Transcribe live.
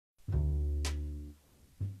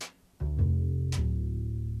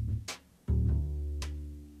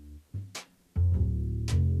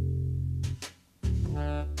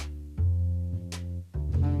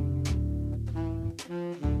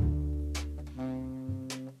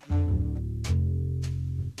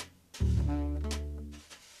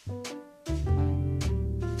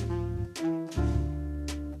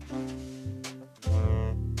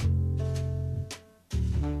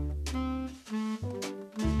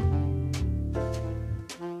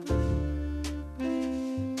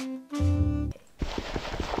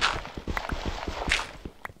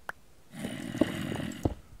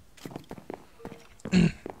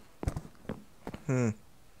Hmm.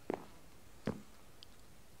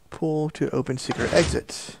 Pull to open secret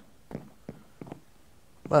exits.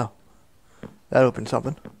 Well, that opened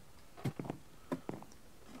something.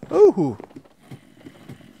 Ooh.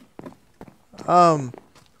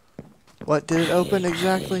 What did it open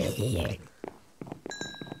exactly?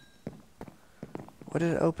 What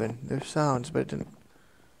did it open? There's sounds, but it didn't.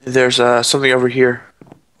 There's something over here.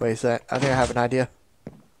 Wait a sec. I think I have an idea.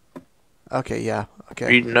 Okay, yeah. Okay.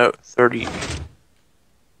 Read note 30.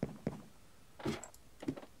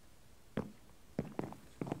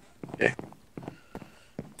 Okay.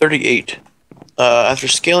 38. After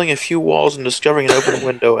scaling a few walls and discovering an open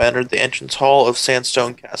window, I entered the entrance hall of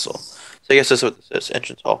Sandstone Castle. So I guess that's what this is,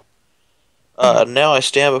 entrance hall. Now I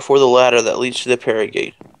stand before the ladder that leads to the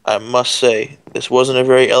Paragate. I must say, this wasn't a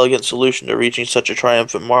very elegant solution to reaching such a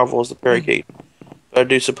triumphant marvel as the Paragate, but I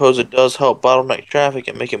do suppose it does help bottleneck traffic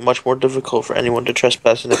and make it much more difficult for anyone to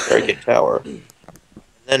trespass in the Paragate Tower. And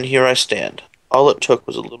then here I stand. All it took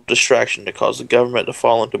was a little distraction to cause the government to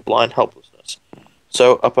fall into blind helplessness.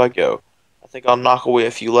 So up I go. I think I'll knock away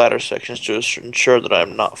a few ladder sections to ensure that I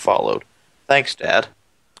am not followed. Thanks, Dad.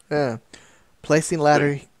 Yeah. Placing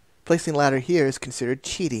ladder placing ladder here is considered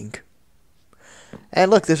cheating. And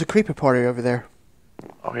look, there's a creeper party over there.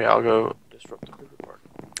 Okay, I'll go disrupt the creeper party.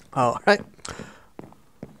 Alright.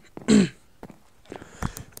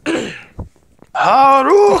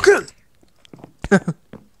 Hadouken!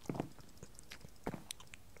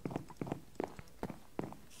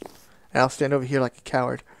 And I'll stand over here like a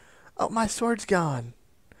coward. Oh, my sword's gone.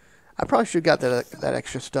 I probably should have got that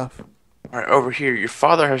extra stuff. Alright, over here. Your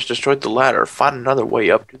father has destroyed the ladder. Find another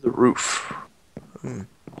way up to the roof. Hmm.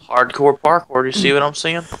 Hardcore parkour, do you see what I'm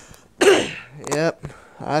saying? Yep.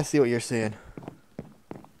 I see what you're saying.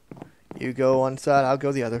 You go one side, I'll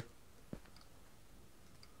go the other.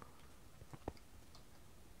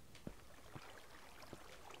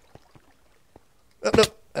 Oh, no.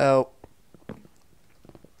 Oh.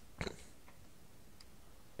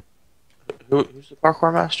 Who's the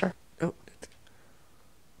parkour master? Oh.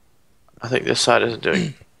 I think this side isn't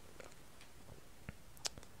doing.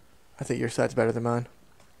 I think your side's better than mine.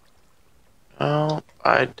 Oh,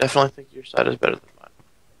 I definitely think your side is better than mine.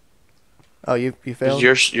 Oh, you 'Cause failed?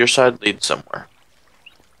 your side leads somewhere.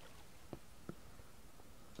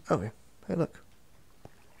 Okay. Hey, look.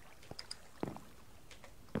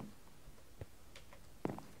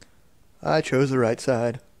 I chose the right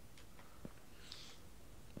side.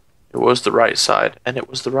 It was the right side, and it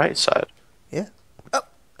was the right side. Yeah. Oh.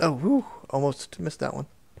 Oh, whew. Almost missed that one.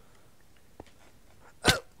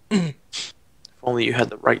 If only you had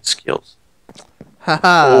the right skills.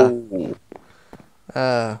 Haha. Oh,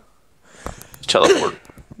 Uh, teleport.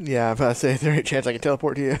 yeah, I'm about to say, is there any chance I can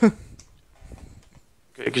teleport to you?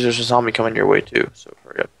 Because there's a zombie coming your way too, so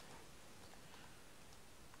hurry up.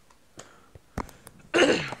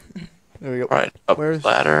 There we go. Alright, up Where's...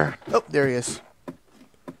 ladder. Oh, there he is.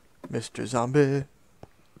 Mr. Zombie.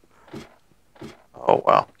 Oh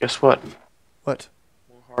wow, guess what? What?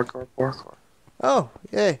 More hardcore parkour. Oh,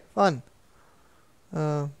 yay, fun.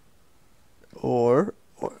 Or,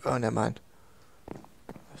 oh, never mind.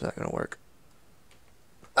 It's not gonna work.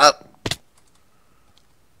 Oh!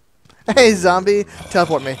 Hey, zombie!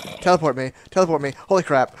 Teleport me. Teleport me. Teleport me. Holy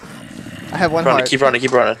crap. I have one heart. Keep running,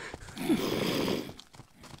 keep running.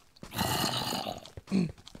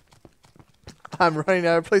 I'm running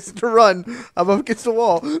out of places to run. I'm up against the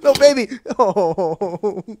wall. No, baby!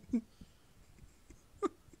 Oh.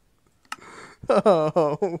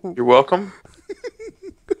 Oh. You're welcome.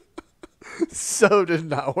 So did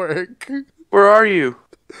not work. Where are you?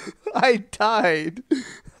 I died.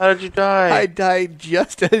 How did you die? I died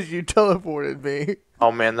just as you teleported me.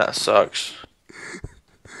 Oh man, that sucks.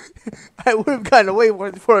 I would have gotten away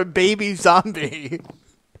for a baby zombie.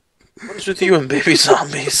 What is with you and baby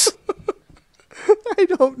zombies? I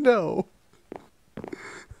don't know.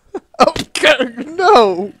 Oh, God,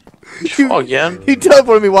 no. Did you fall again? He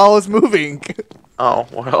teleported me while I was moving. Oh,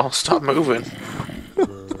 well, stop moving.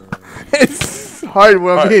 It's hard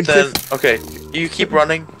when I'm being Alright, then, okay, you keep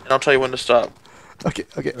running, and I'll tell you when to stop. Okay,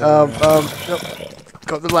 okay, no.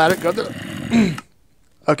 Go up the ladder, go up the...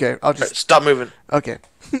 Okay, I'll Alright, just... stop moving. Okay.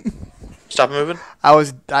 Stop moving.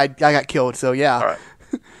 I got killed, so yeah. Alright.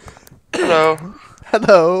 Hello.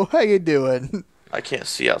 Hello, how you doing? I can't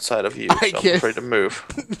see outside of you, I so I'm can't- afraid to move.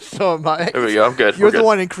 So am I. There we go, I'm good. You're We're the good.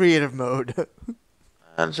 one in creative mode.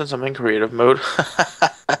 And since I'm in creative mode...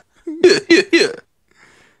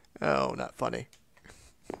 Oh, not funny.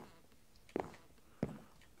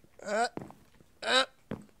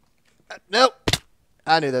 Nope.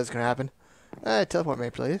 I knew that was gonna happen. Teleport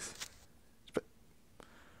me, please.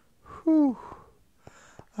 Whew.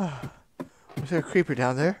 Was there a creeper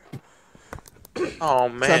down there? Oh So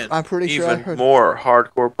man, I'm pretty sure I even heard. more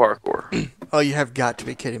hardcore parkour. Oh, you have got to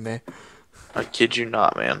be kidding me. I kid you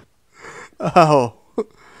not, man. Oh,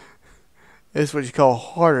 this is what you call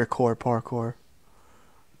harder core parkour.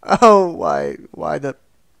 Oh, why the?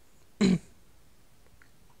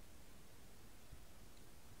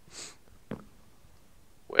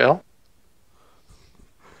 Well,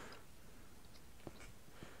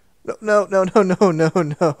 No, no, no, no, no, no,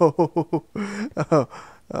 no. Oh,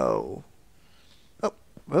 oh, oh,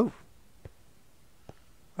 oh.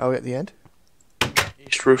 Are we at the end?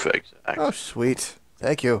 east roof exit. Oh, sweet.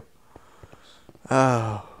 Thank you.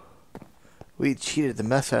 Oh, we cheated the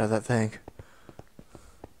mess out of that thing.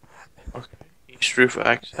 Okay. East roof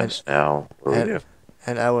access now. What do we And, do?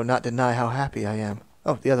 and I will not deny how happy I am.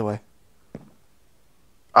 Oh, the other way.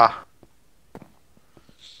 Ah,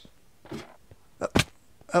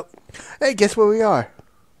 Oh, hey, guess where we are?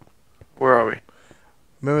 where are we?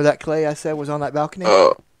 Remember that clay I said was on that balcony?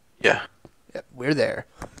 Oh, yeah. Yep, we're there.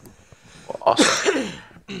 Well, awesome.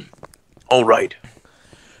 All right.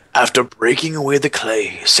 After breaking away the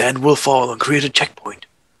clay, sand will fall and create a checkpoint.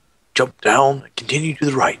 Jump down and continue to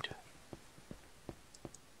the right.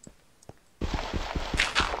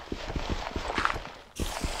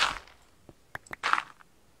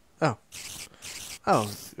 Oh.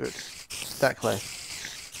 Oh, that clay.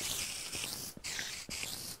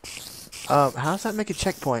 How does that make a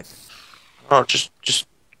checkpoint? Oh, just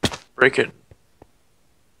break it.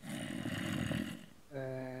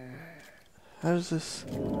 How does this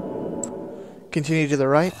continue to the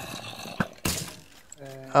right?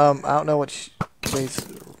 I don't know which way's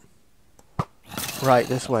right.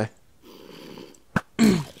 This way.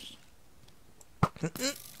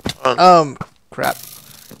 Crap.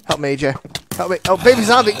 Help me, AJ. Help me. Oh, baby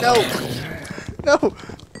zombie! No, no,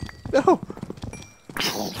 no,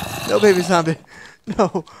 no, baby zombie!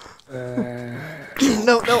 No.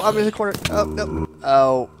 No, no, I'm in the corner. Oh, no.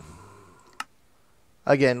 Oh.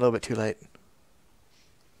 Again, a little bit too late.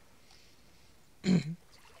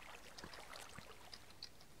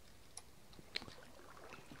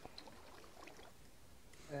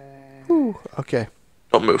 Whew, okay.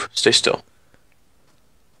 Don't move. Stay still.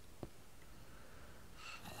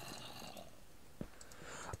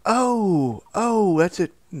 Oh, oh, that's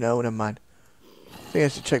it. No, never mind. I think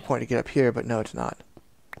it's a checkpoint to get up here, but no, it's not.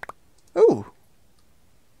 Ooh.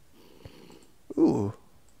 Ooh.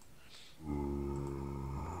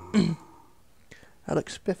 That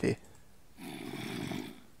looks spiffy.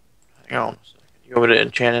 Hang on a second. You want me to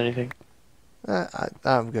enchant anything?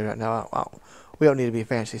 I'm good right now. We don't need to be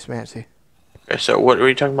fancy smancy. Okay, so what are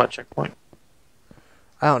you talking about? Checkpoint?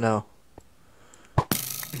 I don't know.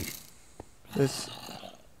 This.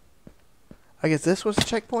 I guess this was a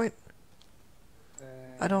checkpoint?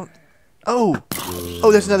 I don't. Oh!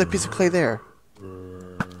 Oh, there's another piece of clay there.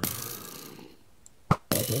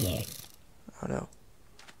 Oh no.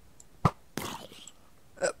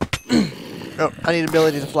 Oh, I need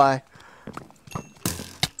ability to fly.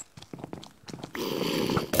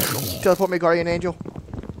 Teleport me, guardian angel.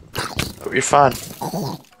 Oh, you're fine.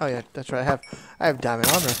 Oh yeah, that's right. I have diamond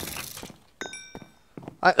armor.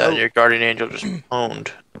 That your guardian angel just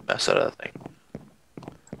owned the mess out of that thing.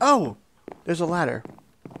 Oh, there's a ladder.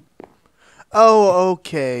 Oh,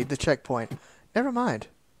 okay, the checkpoint. Never mind.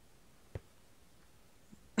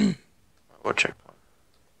 What checkpoint?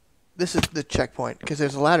 This is the checkpoint because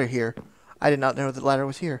there's a ladder here. I did not know the ladder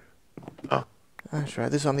was here. Oh. That's right.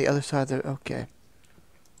 This is on the other side. Okay.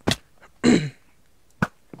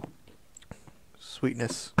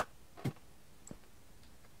 Sweetness.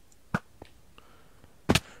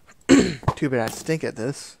 Too bad I stink at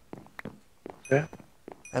this. Yeah.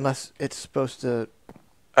 Unless it's supposed to.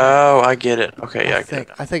 Oh, I get it. Okay, yeah, I get it.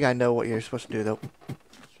 I think I know what you're supposed to do though.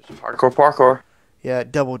 Just hardcore parkour. Yeah,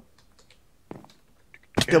 double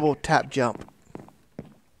tap jump.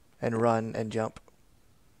 And run and jump.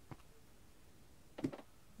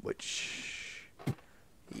 Which,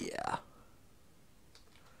 yeah.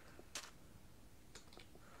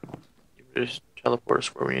 You just teleport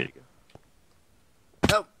us where we need to go.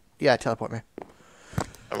 Oh, yeah, teleport me.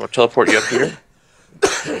 I'm gonna teleport you up here.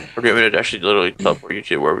 Or do you want me to actually literally teleport you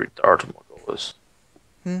to where our ultimate goal is?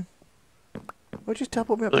 Well, just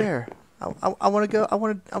teleport me up Really? there. I want to go. I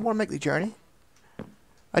want to make the journey.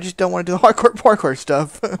 I just don't want to do the hardcore parkour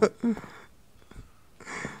stuff.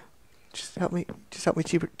 Just help me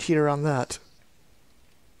cheater on that.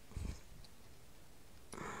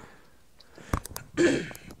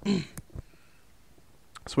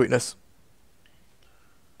 Sweetness.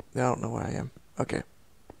 I don't know where I am. Okay.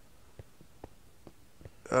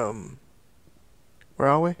 Where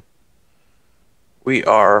are we? We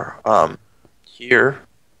are here,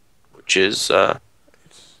 which is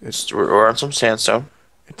we're on some sandstone,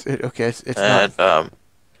 Okay, it's and not.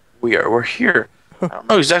 we're here. I don't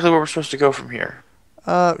know exactly where we're supposed to go from here.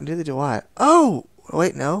 Neither do I. Oh,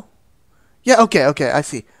 wait, no. Yeah, okay, I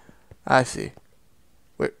see.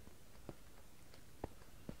 Wait.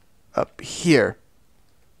 Up here.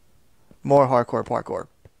 More hardcore parkour.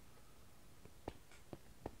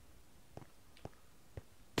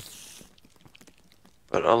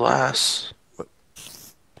 But alas,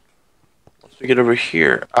 once we get over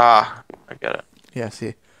here, I get it. Yeah,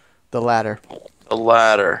 see. The ladder. The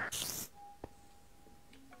ladder.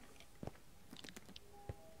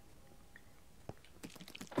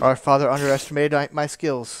 Our father underestimated my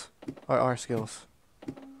skills. Or our skills.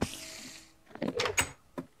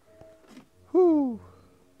 Whoo.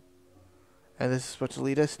 And this is supposed to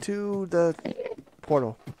lead us to the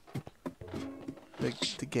portal.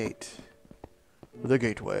 The gate. The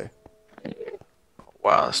gateway.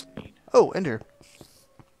 Wow, that's neat. Oh, Ender.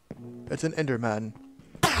 It's an Enderman.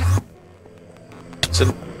 It's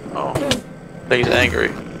an I think he's angry.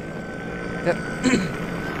 Yep.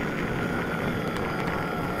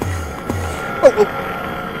 Oh.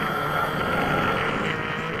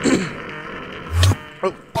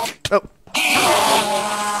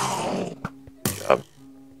 Good job.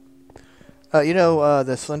 You know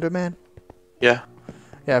the Slender Man? Yeah.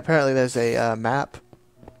 Yeah, apparently there's a map.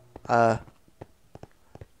 There's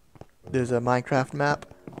a Minecraft map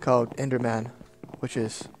called Enderman, which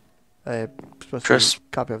is supposed to be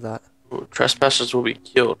a copy of that. Trespassers will be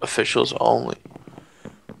killed. Officials only.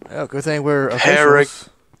 Oh, good thing we're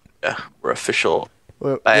officials. Yeah, we're official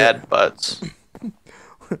Well, bad butts.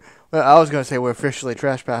 Well, I was going to say we're officially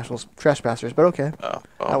trespassers, but okay.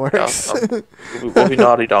 That works. We'll be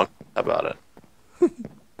naughty dog about it.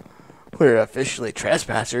 We're officially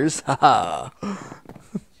trespassers. Haha.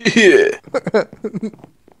 Yeah.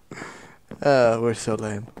 We're so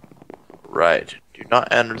lame. Right. Do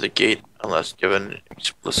not enter the gate unless given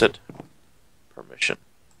explicit permission.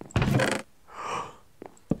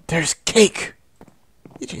 There's cake.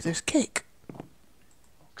 EJ, there's cake.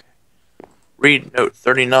 Okay. Read note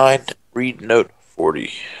 39. Read note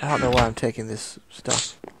 40. I don't know why I'm taking this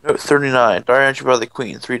stuff. Note 39. Dire entry by the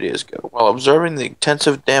Queen 3 days ago. While observing the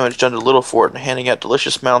intensive damage done to Littlefort and handing out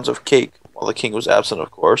delicious mounds of cake, while the king was absent,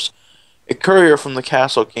 of course, a courier from the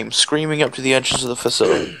castle came screaming up to the entrance of the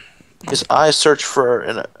facility. His eyes searched for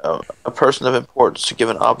a person of importance to give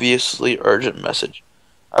an obviously urgent message.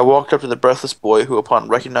 I walked up to the breathless boy who, upon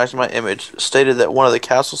recognizing my image, stated that one of the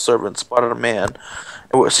castle servants spotted a man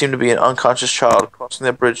and what seemed to be an unconscious child crossing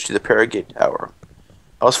the bridge to the Paragate Tower.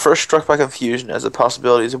 I was first struck by confusion, as the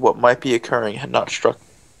possibilities of what might be occurring had not struck me.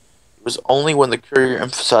 It was only when the courier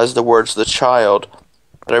emphasized the words "the child"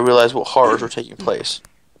 that I realized what horrors were taking place.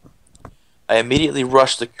 I immediately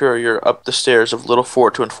rushed the courier up the stairs of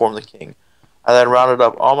Littlefort to inform the king. I then rounded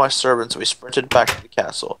up all my servants and we sprinted back to the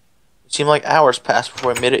castle. It seemed like hours passed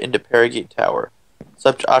before I made it into Paragate Tower.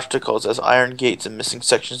 Such obstacles as iron gates and missing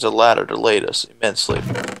sections of ladder delayed us immensely.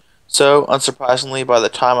 So, unsurprisingly, by the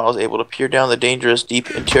time I was able to peer down the dangerous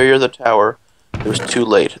deep interior of the tower, it was too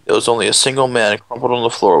late. There was only a single man crumpled on the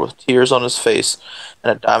floor with tears on his face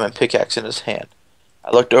and a diamond pickaxe in his hand.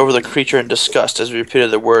 I looked over the creature in disgust as he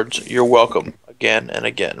repeated the words, "You're welcome," again and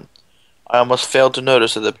again. I almost failed to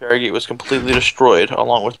notice that the Paragate was completely destroyed,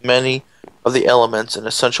 along with many of the elements and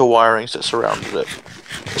essential wirings that surrounded it.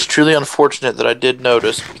 It's truly unfortunate that I did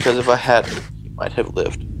notice, because if I hadn't, he might have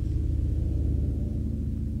lived.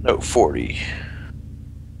 Note 40.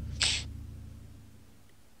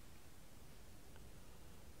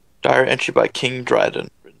 Dire entry by King Dryden,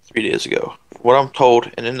 written 3 days ago. From what I'm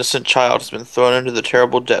told, an innocent child has been thrown into the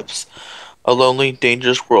terrible depths, a lonely,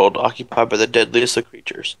 dangerous world occupied by the deadliest of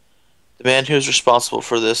creatures. The man who is responsible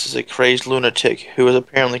for this is a crazed lunatic who is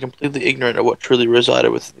apparently completely ignorant of what truly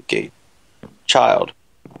resided within the gate. Child,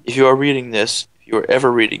 if you are reading this, if you are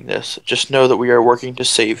ever reading this, just know that we are working to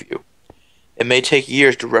save you. It may take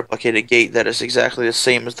years to replicate a gate that is exactly the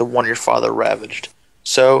same as the one your father ravaged.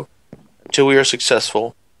 So, until we are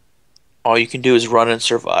successful, all you can do is run and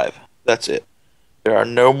survive. That's it. There are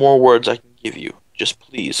no more words I can give you. Just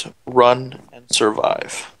please, run and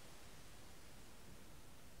survive.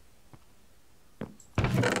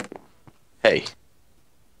 Hey,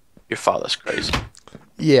 your father's crazy.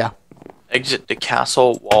 Yeah. Exit the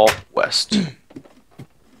castle wall west.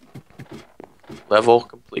 Level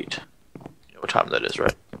complete. You know what time that is,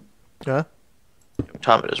 right? Huh? You know what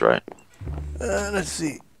time it is, right? Let's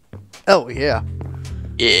see. Oh, yeah.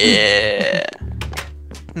 Yeah.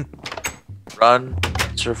 Run,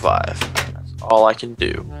 survive. all I can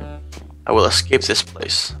do. I will escape this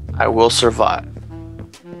place. I will survive.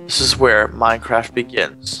 This is where Minecraft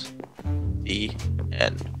begins. The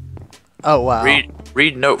end. Oh, wow.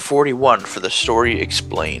 Read note 41 for the story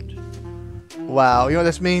explained. Wow. You know what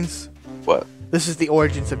this means? What? This is the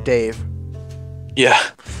origins of Dave. Yeah.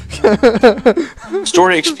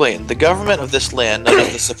 Story explained. The government of this land, known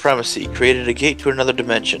as the Supremacy, created a gate to another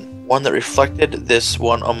dimension, one that reflected this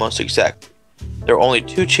one almost exactly. There were only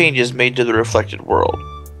 2 changes made to the reflected world.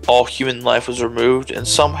 All human life was removed, and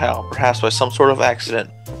somehow, perhaps by some sort of accident,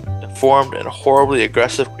 deformed and horribly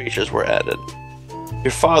aggressive creatures were added.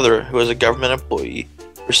 Your father, who was a government employee,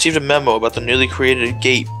 received a memo about the newly created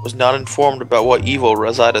gate, was not informed about what evil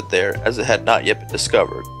resided there, as it had not yet been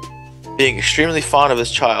discovered. Being extremely fond of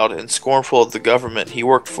his child and scornful of the government he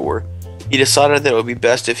worked for, he decided that it would be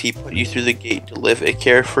best if he put you through the gate to live a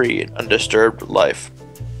carefree and undisturbed life.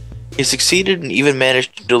 He succeeded and even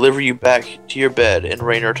managed to deliver you back to your bed in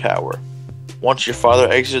Raynor Tower. Once your father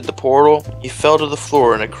exited the portal, he fell to the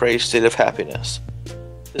floor in a crazed state of happiness.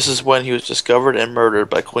 This is when he was discovered and murdered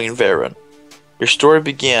by Queen Varen. Your story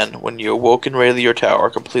began when you awoke in Raynor Tower,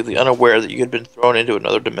 completely unaware that you had been thrown into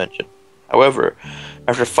another dimension. However,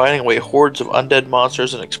 after fighting away hordes of undead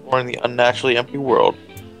monsters and exploring the unnaturally empty world,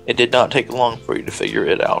 it did not take long for you to figure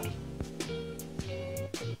it out.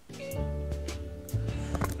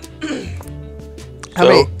 How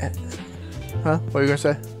many? Huh? What were you gonna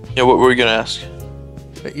say? Yeah, what were you gonna ask?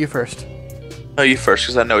 You first. No, you first,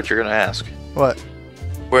 because I know what you're gonna ask. What?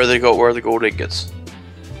 Where are the gold ingots?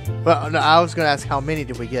 Well, no, I was gonna ask how many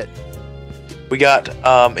did we get? We got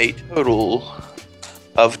a total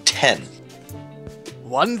of 10.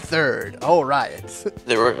 1/3. All right.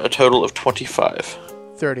 There were a total of 25.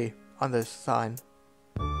 30 on this sign.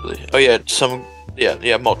 Really? Oh yeah, some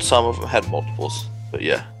of them had multiples, but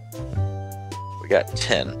yeah, we got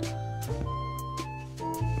 10.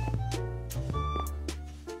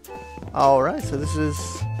 All right. So this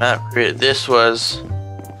is Map created. This was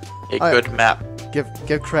a good map.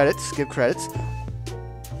 give credits. Give credits.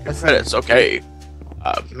 Credits. Okay.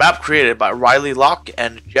 Map created by Riley Locke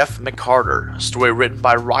and Jeff McCarter. Story written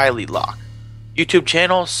by Riley Locke. YouTube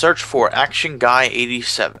channel, search for Action Guy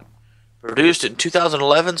 87. Produced in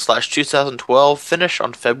 2011/2012. Finish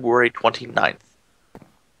on February 29th.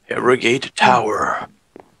 Harrogate Tower.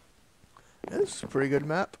 It's a pretty good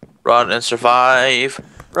map. Run and survive.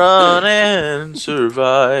 Run and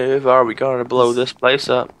survive. Are we gonna blow this place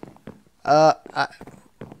up? Well,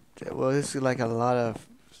 this is like a lot of.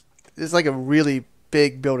 This is like a really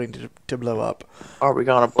big building to blow up. Are we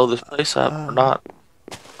gonna blow this place up or not?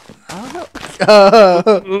 I don't know.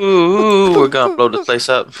 Ooh, we're gonna blow this place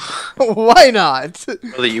up. Why not?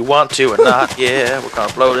 Whether you want to or not, yeah, we're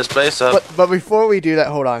gonna blow this place up. But before we do that,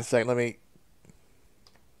 hold on a second. Let me.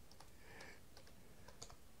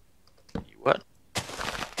 What?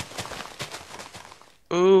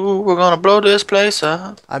 Ooh, we're gonna blow this place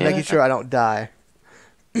up. I'm making sure I don't die.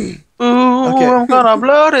 Ooh, Okay. I'm gonna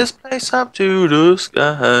blow this place up to the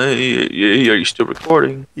sky. Yeah, are you still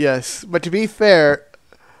recording? Yes, but to be fair,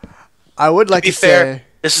 I would like to be fair, say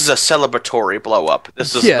this is a celebratory blow up.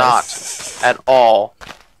 This is yes. not at all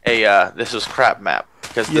a this is crap map,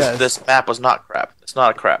 because this map was not crap. It's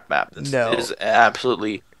not a crap map. No. It is an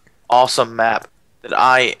absolutely awesome map that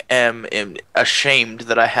I am ashamed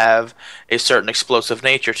that I have a certain explosive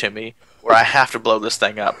nature to me where I have to blow this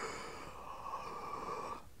thing up.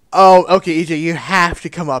 Oh, okay, EJ, you have to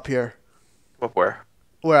come up here. Up where?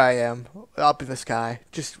 Where I am, up in the sky.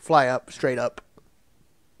 Just fly up, straight up.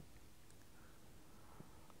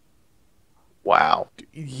 Wow.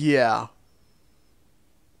 Yeah.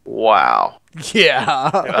 Wow.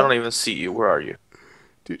 Yeah. I don't even see you. Where are you?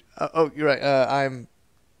 Dude, oh, you're right. I'm.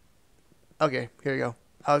 Okay, here you go.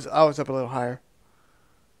 I was up a little higher.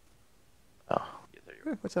 Oh, yeah, there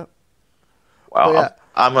you are. What's up? Wow. Oh, yeah.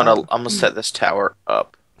 I'm gonna set this tower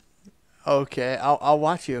up. Okay, I'll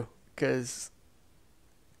watch you, cause.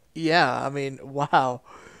 Yeah, I mean, wow.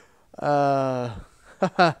 Oh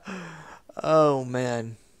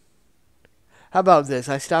man. How about this?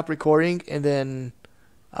 I stop recording and then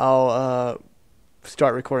I'll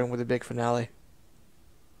start recording with a big finale.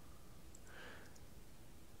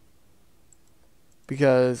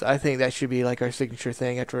 Because I think that should be like our signature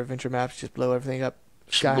thing after adventure maps. Just blow everything up.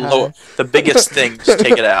 Sky Blow high. the biggest thing. Just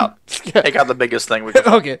take it out. Take out the biggest thing. We can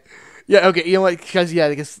Okay. Yeah, okay. You know what? Because, yeah,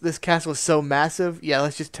 because this castle is so massive. Yeah,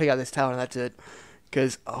 let's just take out this tower and that's it.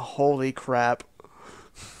 Because, holy crap.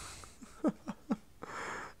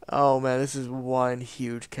 Oh, man, this is one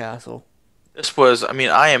huge castle. This was, I mean,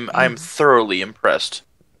 I am thoroughly impressed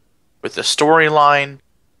with the storyline,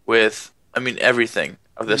 with, I mean, everything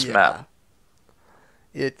of this map.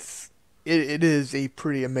 it is a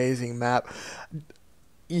pretty amazing map.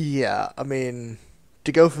 Yeah, I mean,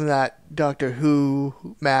 to go from that Doctor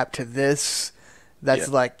Who map to this, Yeah. that's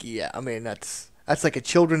like, yeah, I mean, that's like a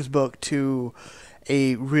children's book to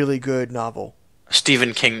a really good novel. A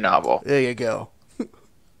Stephen King novel. There you go.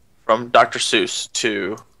 From Dr. Seuss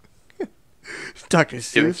to Dr.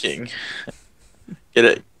 Stephen Seuss. King. Get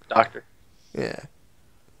it, Doctor? Yeah.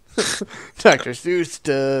 Dr. Seuss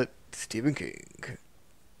to Stephen King.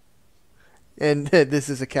 And this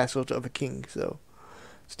is a castle of a king, so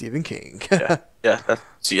Stephen King. Yeah. Yeah.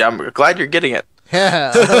 See, I'm glad you're getting it.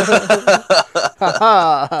 Yeah.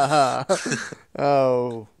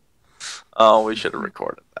 Oh. Oh, we should have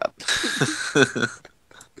recorded that.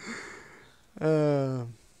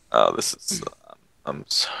 Oh, this is. I'm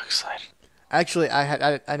so excited. Actually,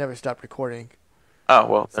 I never stopped recording. Oh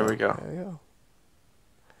well, there So, we go. There you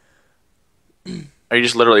go. Are you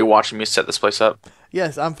just literally watching me set this place up?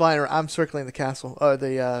 Yes, I'm flying. I'm circling the castle or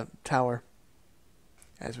the tower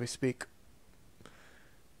as we speak.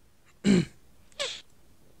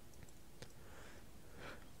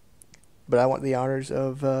 But I want the honors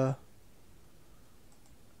of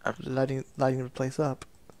lighting the place up.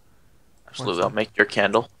 Absolutely, I'll make your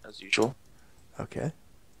candle as usual. Okay.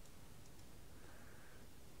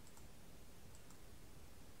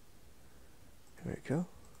 There we go.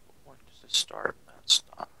 When does it start? That's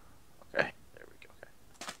not. Okay, there we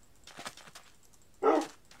go. Okay.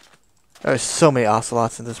 There's so many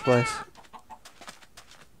ocelots in this place.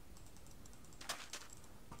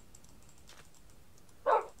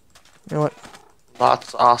 You know what?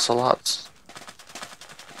 Lots of ocelots.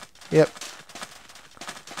 Yep.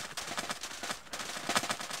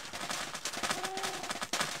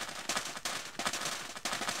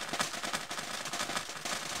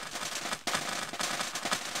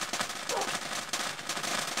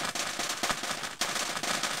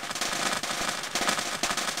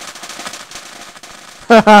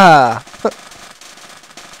 Haha.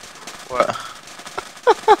 What?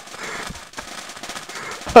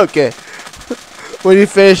 Okay. When you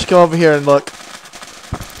finish, come over here and look.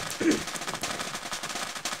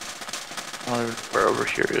 I don't even know where over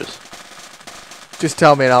here is. Just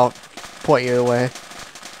tell me and I'll point you away.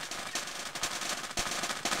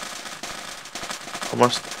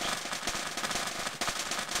 Almost.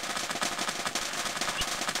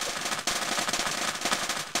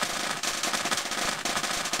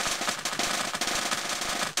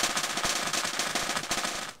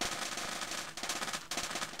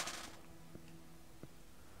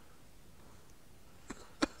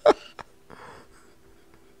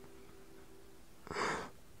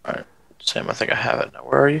 Alright. Sam, I think I have it now.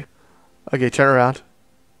 Where are you? Okay, turn around.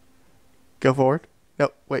 Go forward.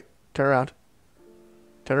 No, wait. Turn around.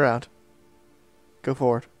 Turn around. Go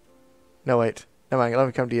forward. No, wait. Never mind. Let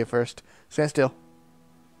me come to you first. Stand still.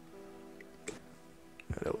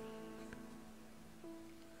 No.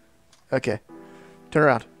 Okay. Turn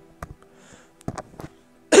around.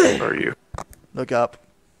 Where are you? Look up.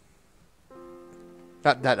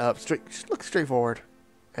 Not that up. Straight. Just look straight forward.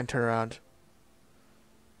 And turn around.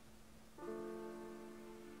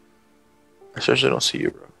 I seriously don't see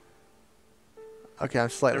you, bro. Okay, I'm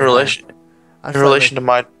slightly In relation, higher. I'm in slightly, relation to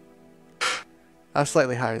my. I'm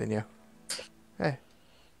slightly higher than you. Hey.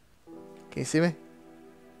 Can you see me?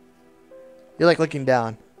 You're like looking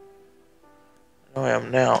down. I know I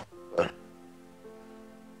am now, but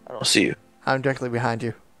I don't see you. I'm directly behind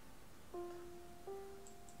you.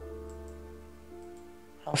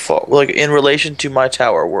 How far? Like in relation to my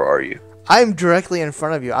tower, where are you? I'm directly in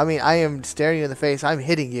front of you. I mean, I am staring you in the face. I'm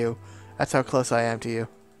hitting you. That's how close I am to you.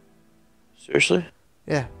 Seriously?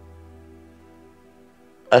 Yeah.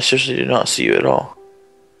 I seriously do not see you at all.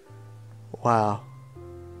 Wow.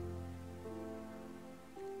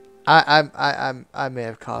 I may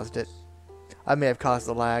have caused it. I may have caused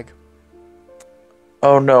the lag.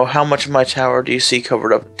 Oh no! How much of my tower do you see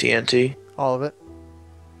covered up in TNT? All of it.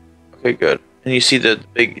 Okay, good. And you see the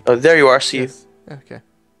big. Oh, there you are. See you. Yes. Okay.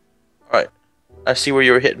 All right. I see where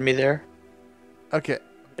you were hitting me there. Okay.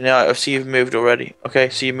 And now I see you've moved already. Okay,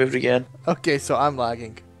 see you moved again. Okay, so I'm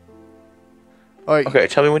lagging. All right. Okay,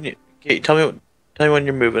 tell me when you. Okay, tell me when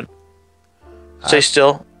you're moving. Stay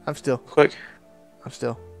still. I'm still. Quick. I'm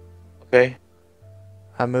still. Okay.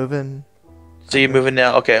 I'm moving. See you moving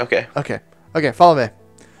now. Okay. Okay. Okay. Okay, follow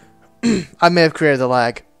me. I may have created the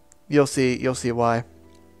lag. You'll see why.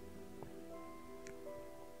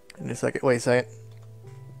 In a second. Wait a second.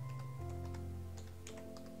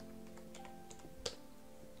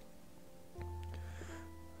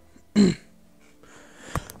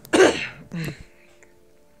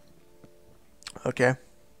 Okay.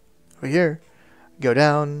 Over here. Go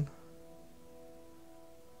down.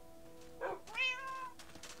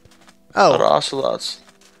 A lot of Oh, ocelots.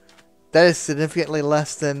 that is significantly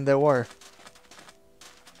less than there were.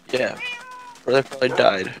 Yeah. Or they probably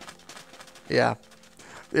died. Yeah.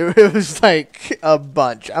 It was like a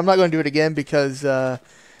bunch. I'm not going to do it again because that's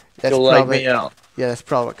You'll lag probably me out. yeah, that's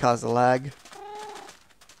probably what caused the lag.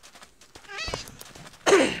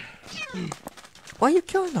 Why are you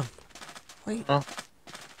killing them? Wait. Huh?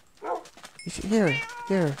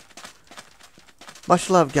 Here. Much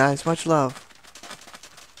love, guys. Much love.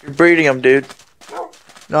 You're breeding them, dude.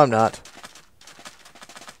 No, I'm not.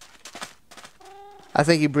 I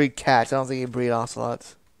think you breed cats. I don't think you breed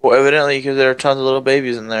ocelots. Well, evidently, because there are tons of little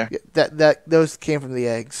babies in there. Yeah, those came from the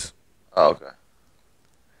eggs. Oh,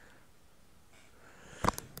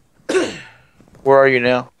 okay. Where are you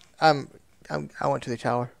now? I went to the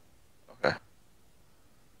tower. Okay.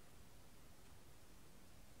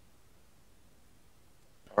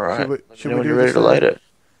 All right. Should Let me know we when do you're ready this to light it.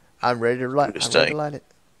 I'm ready to light. this I'm ready to thing. light it.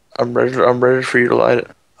 I'm ready for you to light it.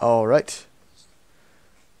 All right.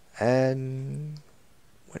 And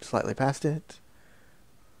went slightly past it.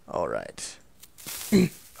 All right.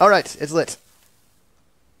 All right. It's lit.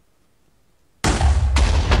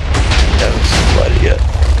 Haven't light it yet.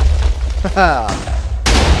 Haha.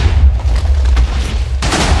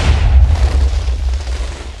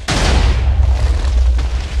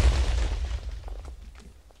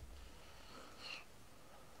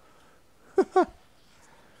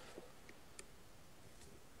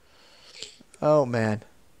 Oh man.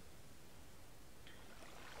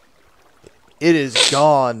 It is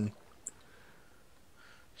gone.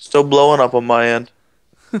 Still blowing up on my end.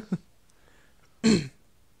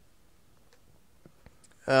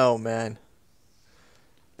 Oh man.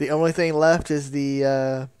 The only thing left is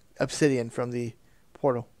the obsidian from the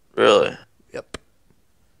portal. Really? Yep.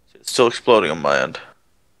 It's still exploding on my end.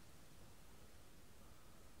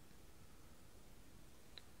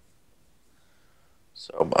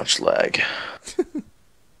 So much lag.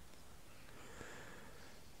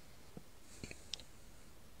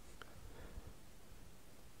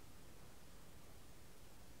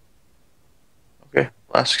 Okay,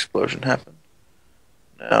 last explosion happened.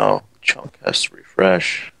 Now chunk has to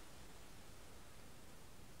refresh.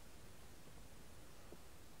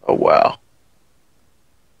 Oh wow.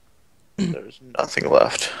 There's nothing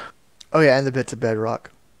left. Oh yeah, and the bits of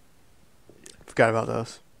bedrock. Forgot about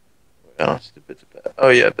those. I don't see the bits of bed. Oh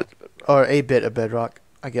yeah, bits of bed. Or a bit of bedrock,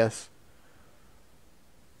 I guess.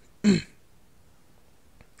 But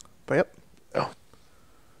yep. Oh.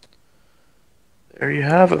 There you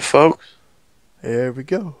have it, folks. Here we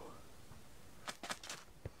go.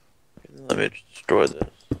 Let me destroy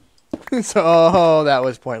this. So, oh, that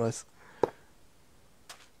was pointless.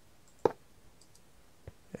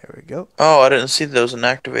 There we go. Oh, I didn't see there was an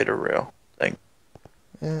activator rail thing.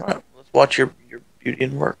 Yeah. Alright, let's watch your beauty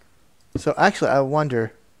and work. So actually, I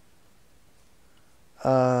wonder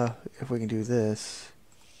if we can do this.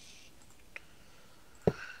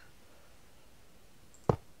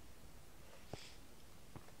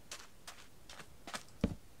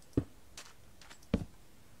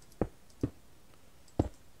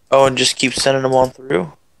 Oh, and just keep sending them on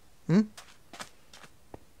through? Hmm?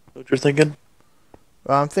 What you're thinking?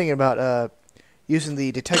 Well, I'm thinking about using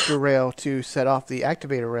the detector rail to set off the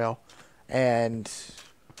activator rail, and set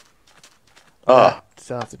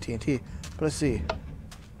off the TNT. But let's see.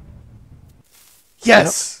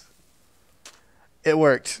 Yes, it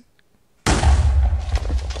worked.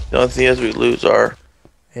 The only thing is we lose our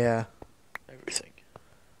Yeah, everything.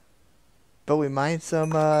 but we mined some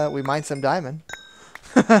diamond.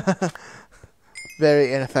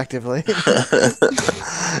 Very ineffectively.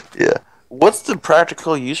 Yeah. What's the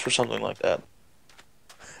practical use for something like that?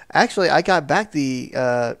 Actually, I got back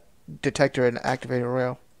the detector and activator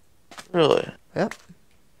rail. Really? Yep.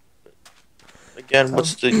 Again,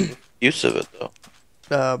 what's the use of it,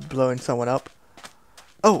 though? Blowing someone up.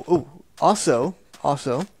 Oh, also,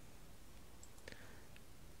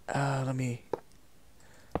 let me.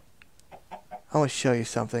 I want to show you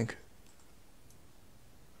something.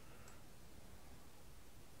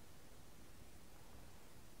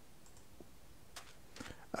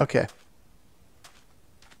 Okay.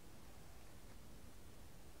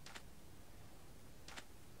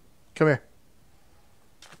 Come here.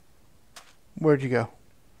 Where'd you go?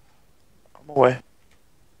 I'm away.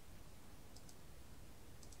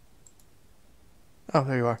 Oh,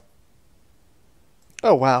 there you are.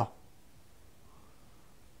 Oh, wow.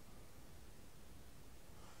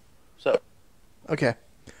 So, Okay.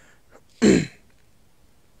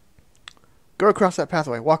 Go across that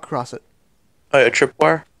pathway. Walk across it. oh, yeah,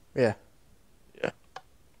 tripwire? Yeah. Yeah.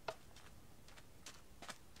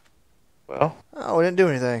 Well, Oh, we didn't do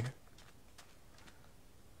anything.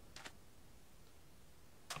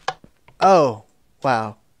 Oh,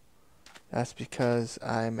 wow. That's because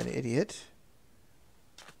I'm an idiot.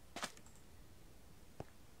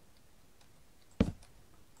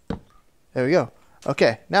 There we go.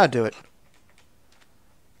 Okay, now do it.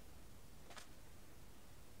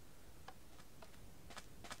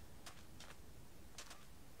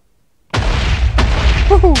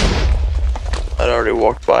 Woohoo! I'd already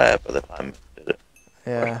walked by it by the time I did it.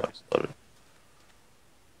 Yeah. Pretty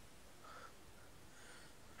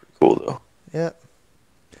cool though. Yep.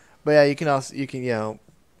 But yeah, you can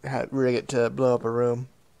rig it to blow up a room.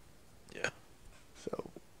 Yeah. So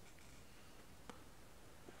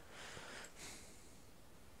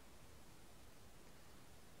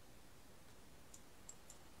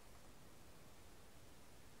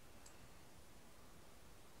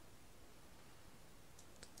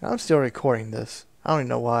I'm still recording this. I don't even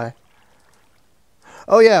know why.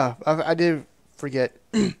 Oh yeah, I did forget.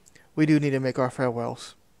 We do need to make our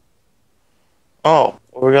farewells. Oh,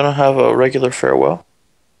 we're gonna have a regular farewell.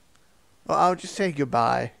 Well, I'll just say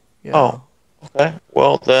goodbye. You Oh, know. okay.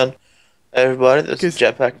 Well then, everybody, this is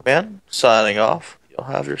 'Cause- Jetpack Man signing off. You'll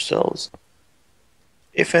have yourselves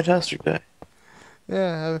a fantastic day.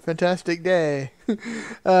 Yeah, have a fantastic day.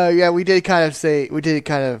 Yeah, we did kind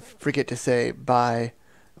of forget to say bye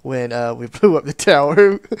when we blew up the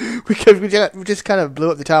tower because we just kind of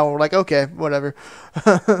blew up the tower. And we're like, okay, whatever.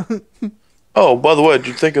 Oh, by the way, did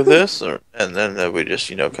you think of this? And then we just,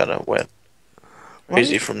 kind of went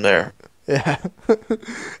crazy from there. Yeah.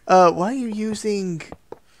 Why are you using?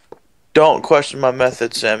 Don't question my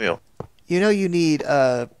method, Samuel. You need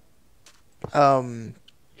Yes.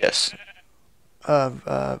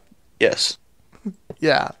 uh Yes.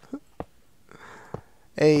 yeah,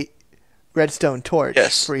 a redstone torch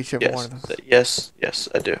Yes. for each and every one of them. Yes. Yes,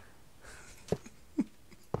 I do.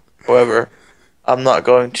 However, I'm not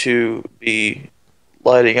going to be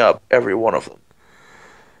lighting up every one of them.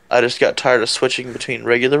 I just got tired of switching between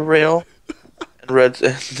regular rail and red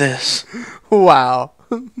and this. Wow.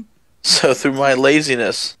 So through my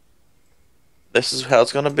laziness, this is how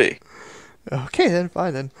it's gonna be. Okay then,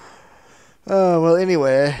 fine then. Well,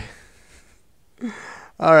 anyway.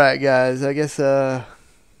 All right, guys. I guess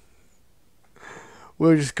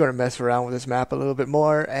we're just gonna mess around with this map a little bit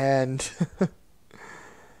more, and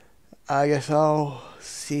I guess I'll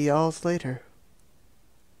see y'all later.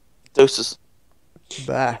 Doses.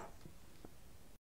 Bye.